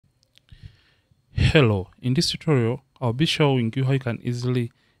Hello, in this tutorial I'll be showing you how you can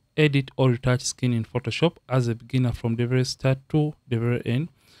easily edit or retouch skin in Photoshop as a beginner from the very start to the very end.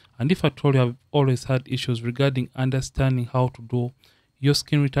 And if at all you have always had issues regarding understanding how to do your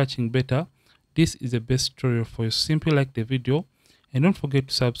skin retouching better, this is the best tutorial for you. Simply like the video and don't forget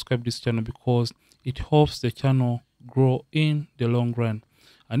to subscribe this channel because it helps the channel grow in the long run.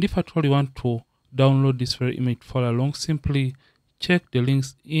 And if at all you want to download this very image to follow along, simply check the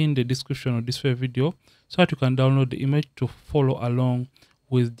links in the description of this video so that you can download the image to follow along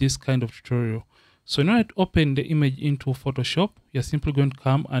with this kind of tutorial. So in order to open the image into Photoshop, you're simply going to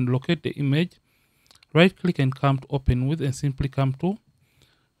come and locate the image, right click and come to open with, and simply come to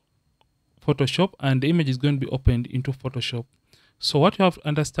Photoshop, and the image is going to be opened into Photoshop. So what you have to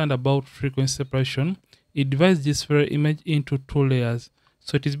understand about frequency separation, it divides this very image into two layers.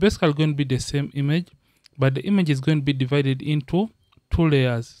 So it is basically going to be the same image, but the image is going to be divided into two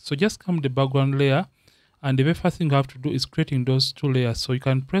layers. So just come to the background layer, and the very first thing you have to do is creating those two layers. So you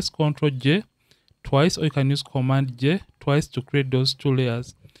can press Ctrl J twice, or you can use Command J twice to create those two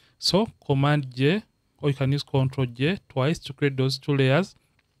layers. So Command J, or you can use Ctrl J twice to create those two layers.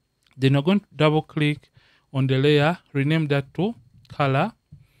 Then you're going to double click on the layer, rename that to color,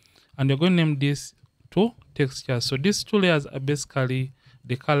 and you're going to name this to texture. So these two layers are basically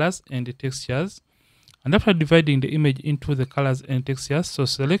the colors and the textures. And after dividing the image into the colors and textures, so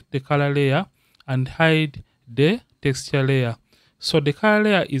select the color layer and hide the texture layer. So the color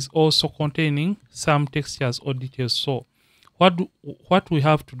layer is also containing some textures or details. So what we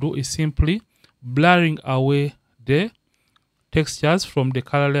have to do is simply blurring away the textures from the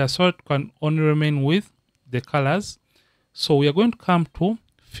color layer so it can only remain with the colors. So we are going to come to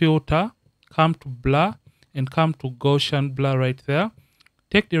filter, come to blur, and come to Gaussian blur right there.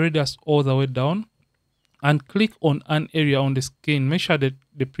 Take the radius all the way down and click on an area on the skin. Make sure that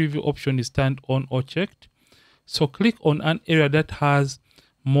the preview option is turned on or checked. So click on an area that has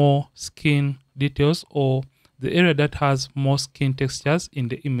more skin details, or the area that has more skin textures in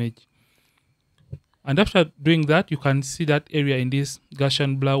the image. And after doing that, you can see that area in this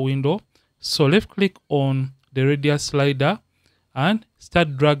Gaussian blur window. So left click on the radius slider and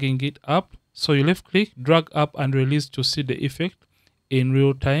start dragging it up. So you left click, drag up and release to see the effect in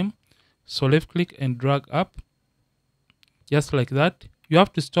real time. So left click and drag up, just like that. You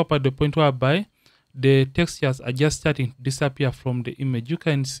have to stop at the point whereby the textures are just starting to disappear from the image. You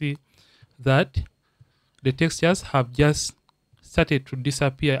can see that the textures have just started to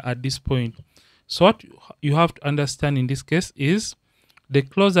disappear at this point. So what you have to understand in this case is the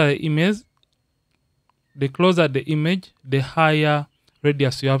closer the image, the higher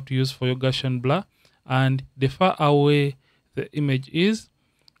radius you have to use for your Gaussian blur, and the far away the image is,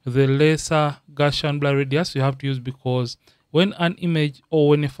 the lesser Gaussian blur radius you have to use, because when an image or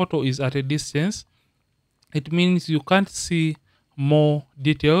when a photo is at a distance, it means you can't see more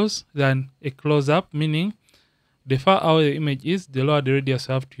details than a close-up, meaning the far away the image is, the lower the radius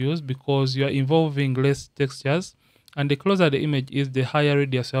you have to use, because you are involving less textures, and the closer the image is, the higher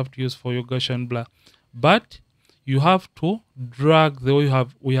radius you have to use for your Gaussian blur. But you have to drag the way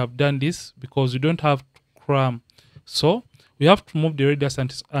we have done this, because you don't have to cram. So we have to move the radius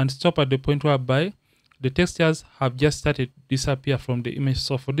and stop at the point whereby the textures have just started to disappear from the image.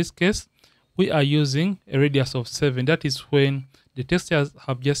 So for this case, we are using a radius of 7. That is when the textures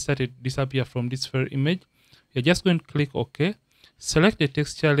have just started to disappear from this very image. You're just going to click OK, select the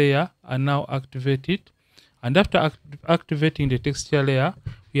texture layer and now activate it. And after activating the texture layer,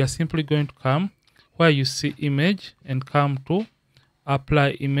 we are simply going to come where you see image and come to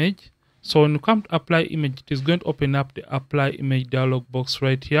apply image. So when you come to apply image, it is going to open up the apply image dialog box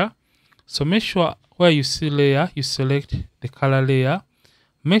right here. So make sure where you see layer, you select the color layer.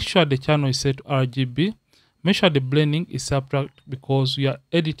 Make sure the channel is set to RGB. Make sure the blending is subtract, because we are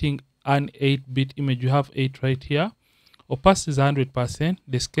editing an 8-bit image. You have 8 right here. Opacity is 100%.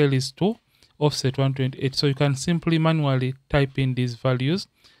 The scale is 2. Offset 128. So you can simply manually type in these values.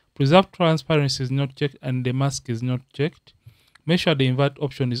 Preserve transparency is not checked and the mask is not checked. Make sure the invert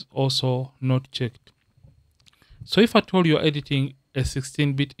option is also not checked. So if at all you're editing a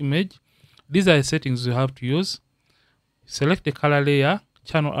 16-bit image, these are the settings you have to use. Select the color layer,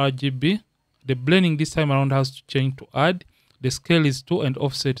 channel RGB. The blending this time around has to change to add. The scale is 2 and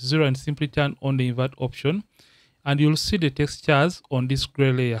offset 0, and simply turn on the invert option. And you'll see the textures on this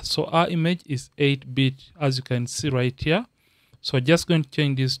gray layer. So our image is 8-bit, as you can see right here. So I'm just going to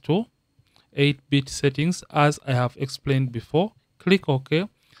change this to 8-bit settings as I have explained before. Click OK.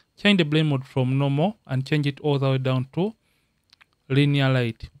 Change the blend mode from normal and change it all the way down to linear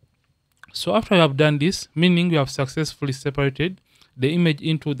light. So after you have done this, meaning we have successfully separated the image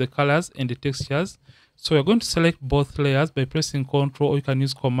into the colors and the textures. So we're going to select both layers by pressing Ctrl, or you can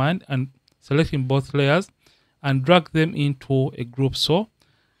use Command and selecting both layers and drag them into a group. So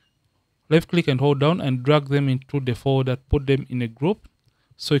left click and hold down and drag them into the folder, put them in a group.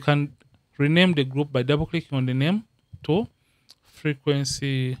 So you can rename the group by double clicking on the name to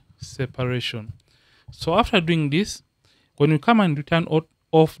frequency separation. So after doing this, when you come and return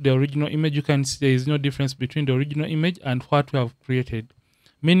off the original image, you can see there is no difference between the original image and what we have created,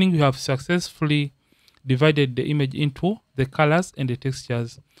 meaning we have successfully divided the image into the colors and the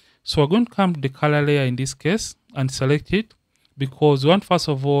textures. So we're going to come to the color layer in this case and select it, because we want first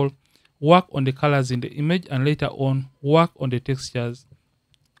of all work on the colors in the image and later on work on the textures.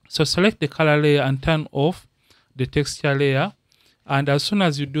 So select the color layer and turn off the texture layer, and as soon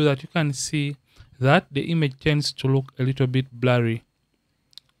as you do that, you can see that the image tends to look a little bit blurry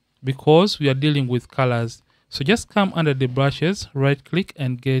because we are dealing with colors. So just come under the brushes, right click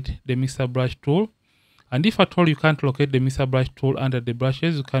and get the mixer brush tool. And if at all you can't locate the mixer brush tool under the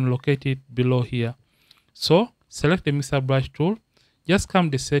brushes, you can locate it below here. So select the mixer brush tool, just come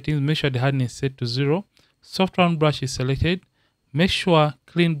to the settings, make sure the hardness is set to 0, soft round brush is selected, make sure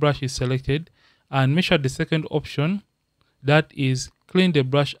clean brush is selected, and make sure the second option, that is clean the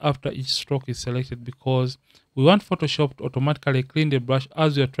brush after each stroke, is selected, because we want Photoshop to automatically clean the brush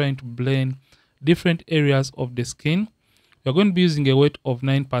as we are trying to blend different areas of the skin. We are going to be using a weight of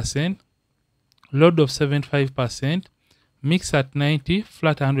 9%, load of 75%, mix at 90,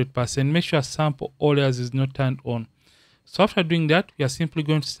 flat 100%. Make sure sample all layers is not turned on. So after doing that, we are simply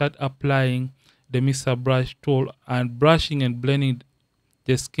going to start applying the mixer brush tool and brushing and blending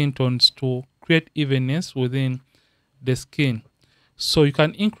the skin tones to create evenness within the skin. So you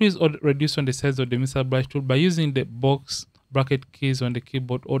can increase or reduce on the size of the mixer brush tool by using the box bracket keys on the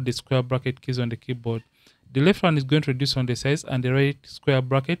keyboard or the square bracket keys on the keyboard. The left one is going to reduce on the size and the right square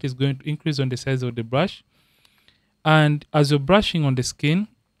bracket is going to increase on the size of the brush. And as you're brushing on the skin,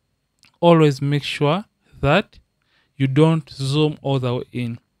 always make sure that you don't zoom all the way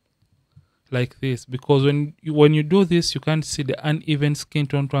in like this, because when you do this, you can't see the uneven skin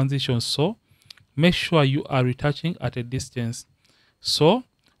tone transitions. So make sure you are retouching at a distance. So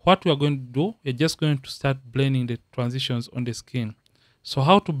what we are going to do, we're just going to start blending the transitions on the skin. So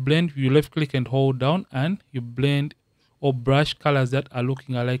how to blend? You left click and hold down and you blend or brush colors that are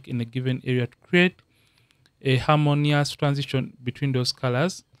looking alike in a given area to create a harmonious transition between those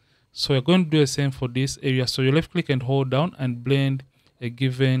colors. So we're going to do the same for this area. So you left click and hold down and blend a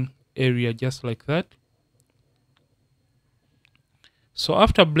given area just like that. So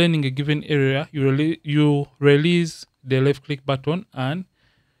after blending a given area, you release the left click button and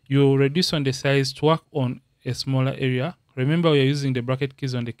you reduce on the size to work on a smaller area. Remember, we are using the bracket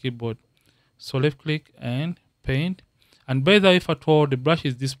keys on the keyboard. So left click and paint. And by the way, if at all the brush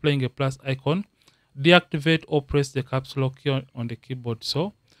is displaying a plus icon, deactivate or press the caps lock key on the keyboard.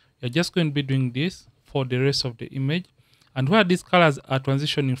 So you're just going to be doing this for the rest of the image. And where these colors are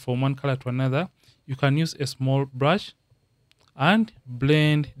transitioning from one color to another, you can use a small brush and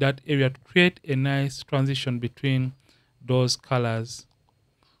blend that area to create a nice transition between those colors.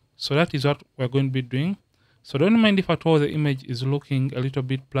 So that is what we're going to be doing. So don't mind if at all the image is looking a little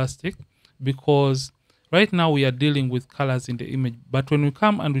bit plastic, because right now we are dealing with colors in the image. But when we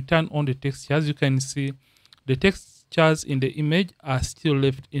come and we turn on the textures, you can see the textures in the image are still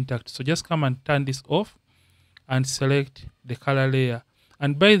left intact. So just come and turn this off and select the color layer.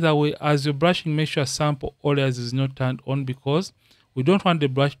 And by the way, as you're brushing, make sure sample all layers is not turned on, because we don't want the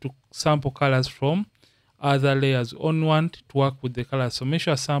brush to sample colors from other layers. We only want to work with the colors. So make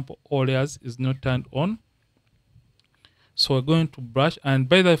sure sample all layers is not turned on. So we're going to brush, and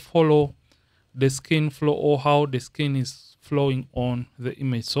by the way, follow the skin flow or how the skin is flowing on the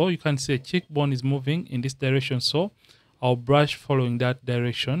image. So you can see a cheekbone is moving in this direction. So I'll brush following that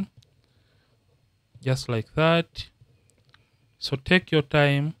direction, just like that. So take your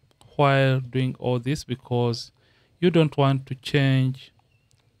time while doing all this, because you don't want to change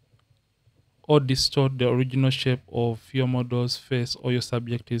or distort the original shape of your model's face or your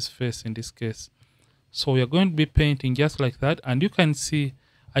subjective's face in this case. So we are going to be painting just like that, and you can see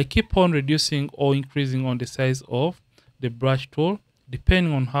I keep on reducing or increasing on the size of the brush tool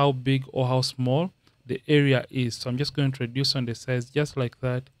depending on how big or how small the area is. So I'm just going to reduce on the size just like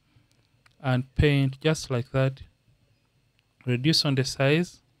that and paint just like that. Reduce on the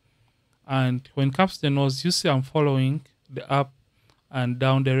size, and when it comes to the nose, you see I'm following the up and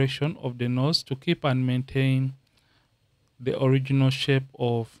down direction of the nose to keep and maintain the original shape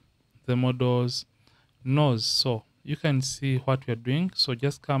of the model's nose. So you can see what we are doing. So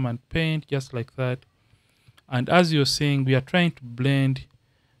just come and paint just like that, And as you're seeing, we are trying to blend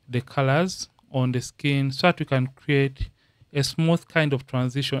the colors on the skin so that we can create a smooth kind of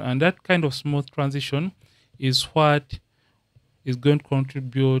transition. And that kind of smooth transition is what is going to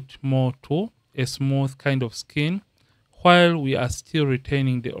contribute more to a smooth kind of skin, while we are still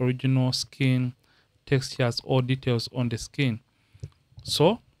retaining the original skin textures or details on the skin.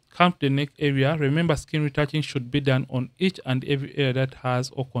 So come to the neck area. Remember, skin retouching should be done on each and every area that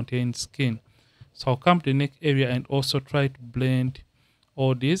has or contains skin. So I'll come to the neck area and also try to blend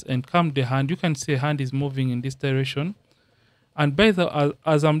all this, and come to the hand. You can see hand is moving in this direction. And by the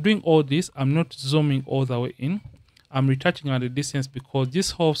as I'm doing all this, I'm not zooming all the way in. I'm retouching at a distance because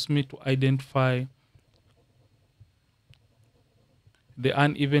this helps me to identify the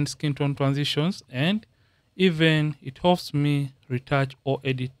uneven skin tone transitions, and even it helps me retouch or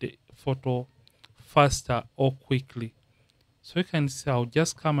edit the photo faster or quickly. So you can see I'll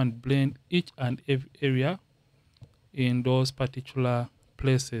just come and blend each and every area in those particular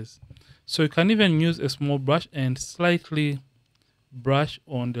places. So you can even use a small brush and slightly brush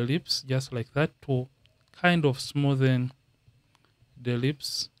on the lips just like that to kind of smoothen the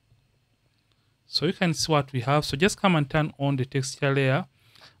lips. So you can see what we have. So just come and turn on the texture layer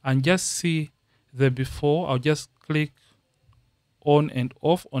and just see the before. I'll just click on and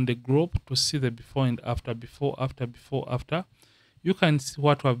off on the group to see the before and after, before, after, before, after. You can see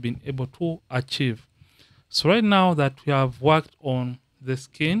what we have been able to achieve. So right now that we have worked on the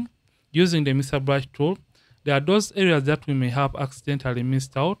skin using the Mr. Brush tool, there are those areas that we may have accidentally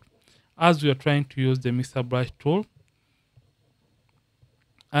missed out as we are trying to use the Mr. Brush tool.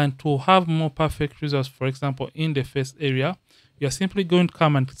 And to have more perfect results, for example, in the face area, you are simply going to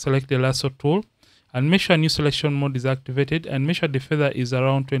come and select the lasso tool and make sure new selection mode is activated and make sure the feather is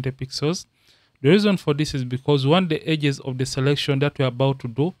around 20 pixels. The reason for this is because we want the edges of the selection that we are about to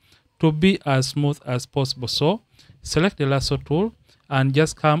do to be as smooth as possible. So select the lasso tool and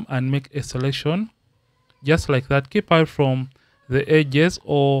just come and make a selection just like that. Keep away from the edges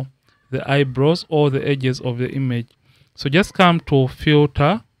or the eyebrows or the edges of the image. So just come to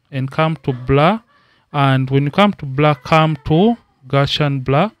filter and come to blur, and when you come to blur, come to Gaussian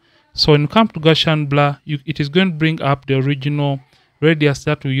blur. So when you come to Gaussian blur, it is going to bring up the original radius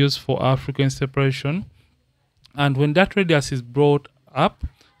that we use for our frequency separation. And when that radius is brought up,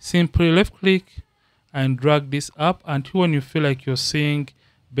 simply left click and drag this up until when you feel like you're seeing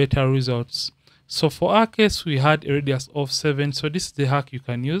better results. So for our case, we had a radius of 7. So this is the hack you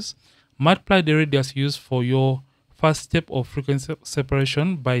can use. Multiply the radius used for your first step of frequency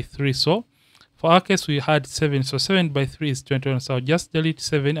separation by 3. So for our case, we had 7. So 7 by 3 is 21. So I'll just delete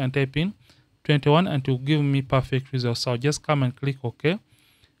 7 and type in 21 and it will give me perfect results. So I'll just come and click OK.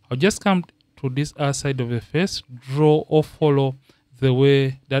 I'll just come to this other side of the face, draw or follow the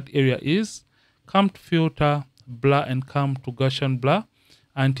way that area is. Come to filter, blur, and come to Gaussian blur,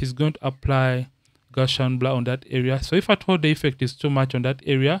 and it's going to apply Gaussian blur on that area. So if at all the effect is too much on that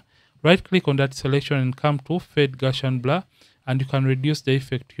area, right click on that selection and come to fade Gaussian blur, and you can reduce the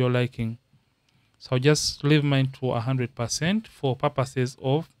effect to your liking. So I'll just leave mine to 100% for purposes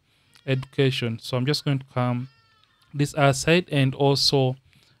of education. So I'm just going to come this other side and also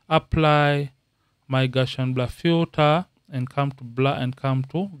apply my Gaussian blur filter and come to blur and come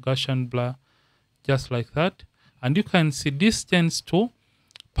to Gaussian blur just like that. And you can see this tends to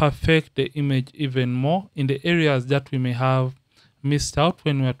perfect the image even more in the areas that we may have missed out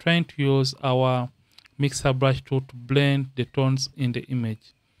when we are trying to use our mixer brush tool to blend the tones in the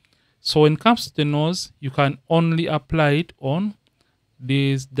image. So when it comes to the nose, you can only apply it on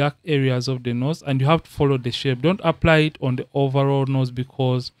these dark areas of the nose, and you have to follow the shape. Don't apply it on the overall nose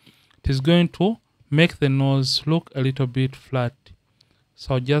because it is going to make the nose look a little bit flat.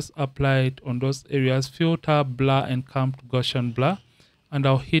 So I'll just apply it on those areas, filter, blur, and come to Gaussian blur, and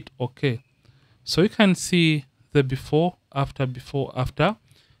I'll hit OK. So you can see the before, after, before, after.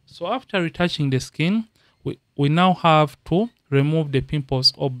 So after retouching the skin, we now have to remove the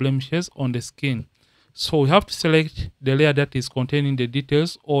pimples or blemishes on the skin. So we have to select the layer that is containing the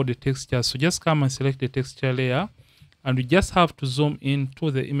details or the texture. So just come and select the texture layer, and we just have to zoom in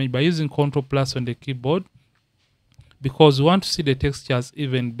to the image by using Ctrl+ on the keyboard because we want to see the textures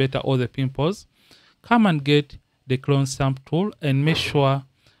even better or the pimples. Come and get the clone stamp tool and make sure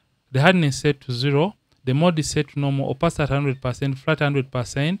the hardness set to 0, the mode is set to normal, opacity at 100%, flat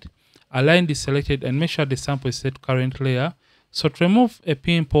 100%, align is selected, and make sure the sample is set to current layer. So to remove a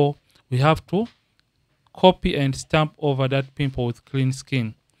pimple, we have to copy and stamp over that pimple with clean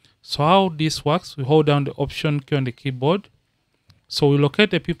skin. So how this works, we hold down the Option key on the keyboard. So we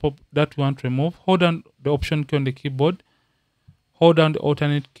locate the pimple that we want to remove, hold down the Option key on the keyboard, hold down the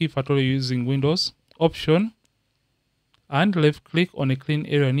alternate key if at all you're using Windows, option and left click on a clean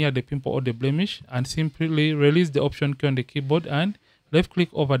area near the pimple or the blemish, and simply release the option key on the keyboard and left click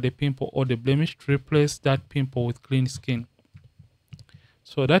over the pimple or the blemish to replace that pimple with clean skin.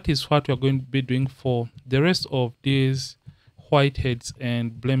 So that is what we are going to be doing for the rest of these whiteheads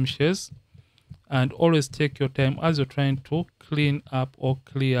and blemishes. And always take your time as you're trying to clean up or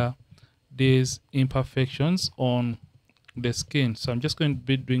clear these imperfections on the skin. So I'm just going to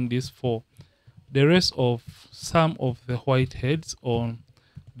be doing this for the rest of some of the whiteheads on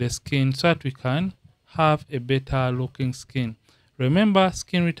the skin so that we can have a better looking skin. Remember,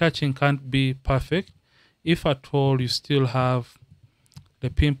 skin retouching can't be perfect. If at all you still have the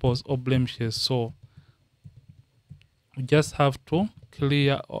pimples or blemishes, so you just have to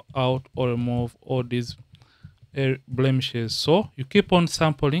clear out or remove all these blemishes. So you keep on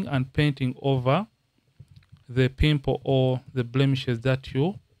sampling and painting over the pimple or the blemishes that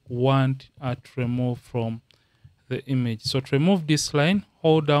you want to remove from the image. So to remove this line,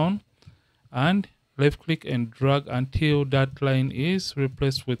 hold down and left click and drag until that line is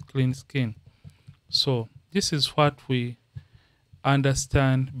replaced with clean skin. So this is what we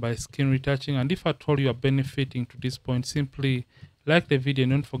understand by skin retouching, and if at all you are benefiting to this point, simply like the video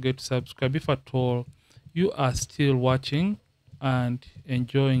and don't forget to subscribe if at all you are still watching and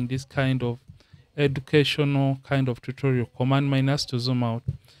enjoying this kind of educational kind of tutorial. Command minus to zoom out.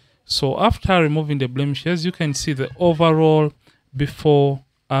 So after removing the blemishes, you can see the overall before,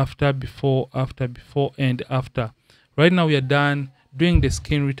 after, before, after, before, and after. Right now we are done doing the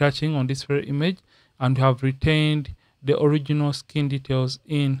skin retouching on this very image, and we have retained the original skin details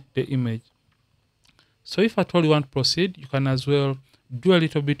in the image. So if at all you want to proceed, you can as well do a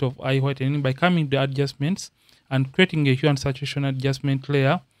little bit of eye whitening by coming to the adjustments and creating a hue and saturation adjustment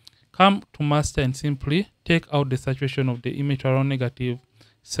layer. Come to master and simply take out the saturation of the image around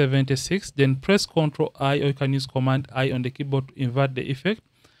 -76. Then press Ctrl I, or you can use Command I on the keyboard to invert the effect.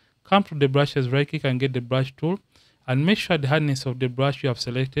 Come to the brushes, right click and get the brush tool, and make sure the hardness of the brush you have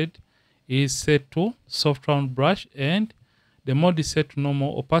selected is set to soft round brush, and the mode is set to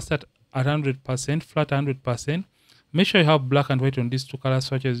normal, opacity at 100%, flat 100%. Make sure you have black and white on these two color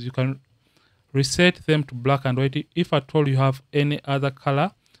swatches. You can reset them to black and white if at all you have any other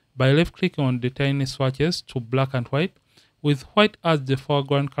color by left clicking on the tiny swatches to black and white. With white as the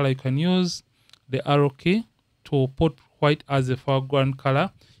foreground color, you can use the arrow key to put white as the foreground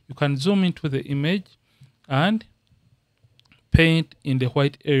color. You can zoom into the image and paint in the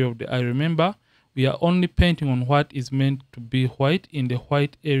white area of the eye. Remember, we are only painting on what is meant to be white in the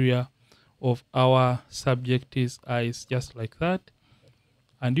white area of our subject's eyes, just like that.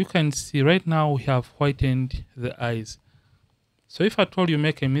 And you can see right now we have whitened the eyes. So if at all you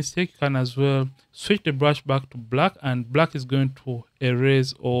make a mistake, you can as well switch the brush back to black, and black is going to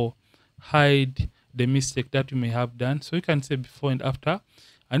erase or hide the mistake that you may have done. So you can say before and after.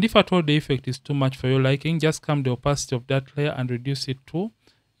 And if at all the effect is too much for your liking, just come the opacity of that layer and reduce it to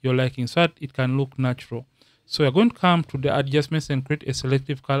your liking so that it can look natural. So you're going to come to the adjustments and create a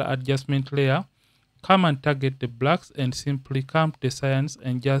selective color adjustment layer. Come and target the blacks and simply come to the cyans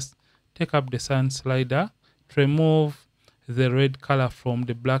and just take up the cyan slider to remove the red color from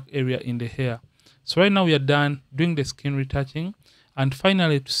the black area in the hair. So right now we are done doing the skin retouching. And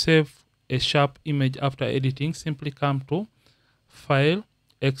finally, to save a sharp image after editing, simply come to File,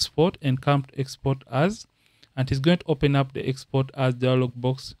 Export, and come to Export As, and it's going to open up the Export As dialog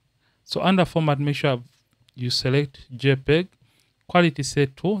box. So under Format, make sure you select JPEG, quality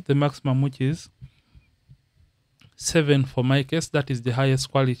set to the maximum, which is 7 for my case. That is the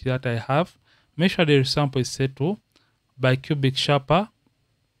highest quality that I have. Make sure the resample is set to bicubic sharper,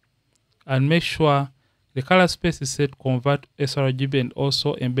 and make sure the color space is set to convert sRGB, and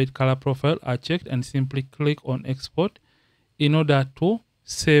also embed color profile are checked, and simply click on export in order to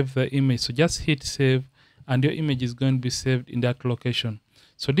save the image. So just hit save and your image is going to be saved in that location.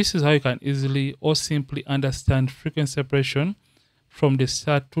 So this is how you can easily or simply understand frequency separation from the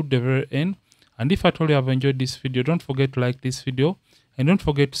start to the very end. And if at all you have enjoyed this video, don't forget to like this video, and don't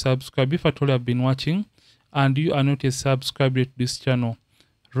forget to subscribe if at all you have been watching and you are not a subscriber to this channel.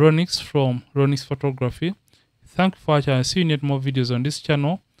 Ronix from Ronix Photography. Thank you for watching. I'll see you in more videos on this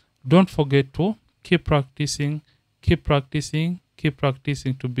channel. Don't forget to keep practicing, keep practicing, keep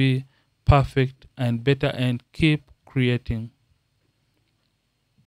practicing to be perfect and better, and keep creating.